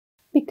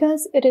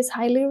Because it is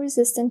highly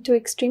resistant to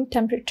extreme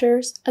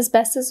temperatures,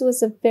 asbestos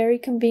was a very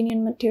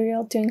convenient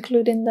material to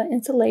include in the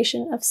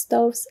insulation of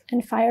stoves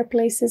and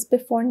fireplaces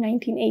before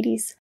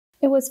 1980s.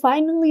 It was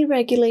finally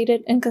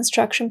regulated in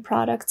construction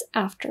products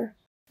after.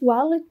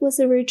 While it was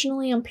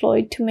originally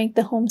employed to make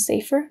the home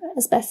safer,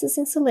 asbestos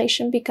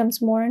insulation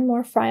becomes more and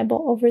more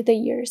friable over the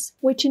years,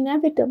 which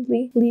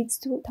inevitably leads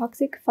to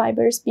toxic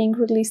fibers being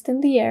released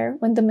in the air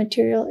when the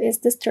material is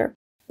disturbed.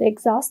 The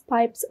exhaust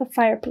pipes of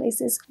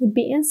fireplaces would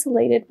be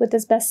insulated with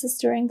asbestos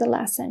during the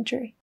last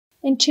century.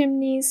 In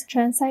chimneys,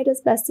 transite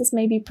asbestos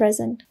may be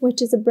present, which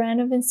is a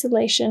brand of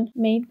insulation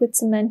made with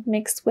cement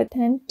mixed with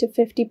 10 to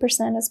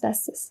 50%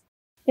 asbestos.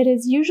 It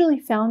is usually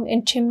found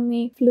in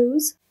chimney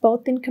flues,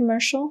 both in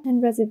commercial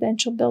and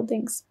residential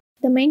buildings.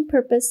 The main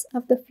purpose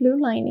of the flue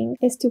lining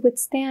is to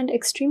withstand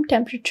extreme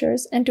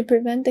temperatures and to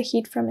prevent the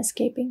heat from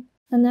escaping.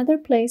 Another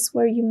place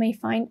where you may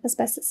find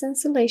asbestos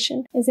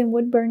insulation is in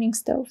wood-burning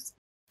stoves.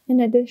 In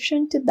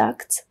addition to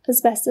ducts,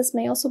 asbestos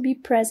may also be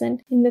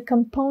present in the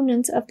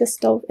components of the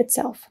stove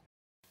itself.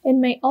 It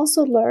may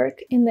also lurk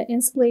in the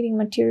insulating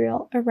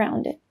material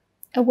around it.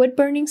 A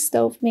wood-burning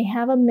stove may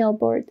have a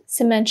millboard,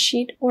 cement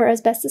sheet, or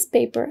asbestos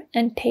paper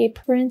and tape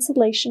for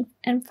insulation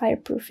and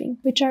fireproofing,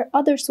 which are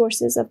other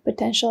sources of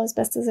potential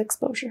asbestos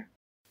exposure.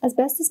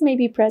 Asbestos may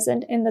be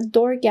present in the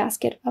door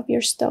gasket of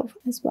your stove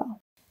as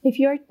well. If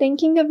you are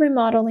thinking of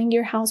remodeling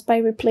your house by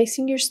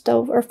replacing your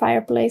stove or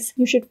fireplace,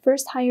 you should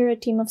first hire a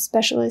team of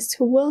specialists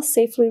who will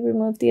safely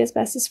remove the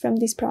asbestos from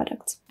these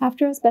products.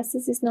 After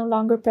asbestos is no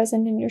longer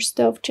present in your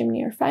stove,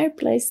 chimney, or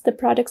fireplace, the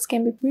products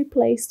can be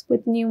replaced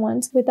with new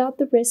ones without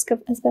the risk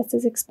of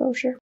asbestos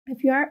exposure.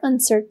 If you are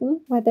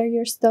uncertain whether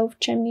your stove,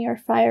 chimney, or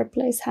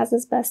fireplace has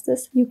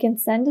asbestos, you can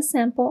send a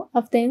sample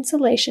of the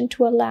insulation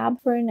to a lab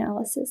for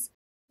analysis.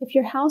 If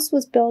your house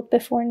was built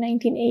before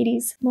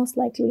 1980s, most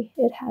likely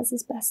it has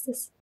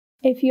asbestos.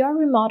 If you are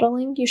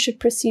remodeling, you should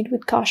proceed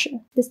with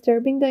caution.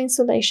 Disturbing the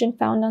insulation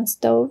found on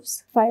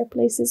stoves,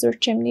 fireplaces, or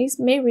chimneys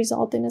may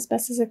result in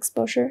asbestos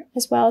exposure,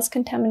 as well as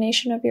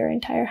contamination of your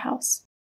entire house.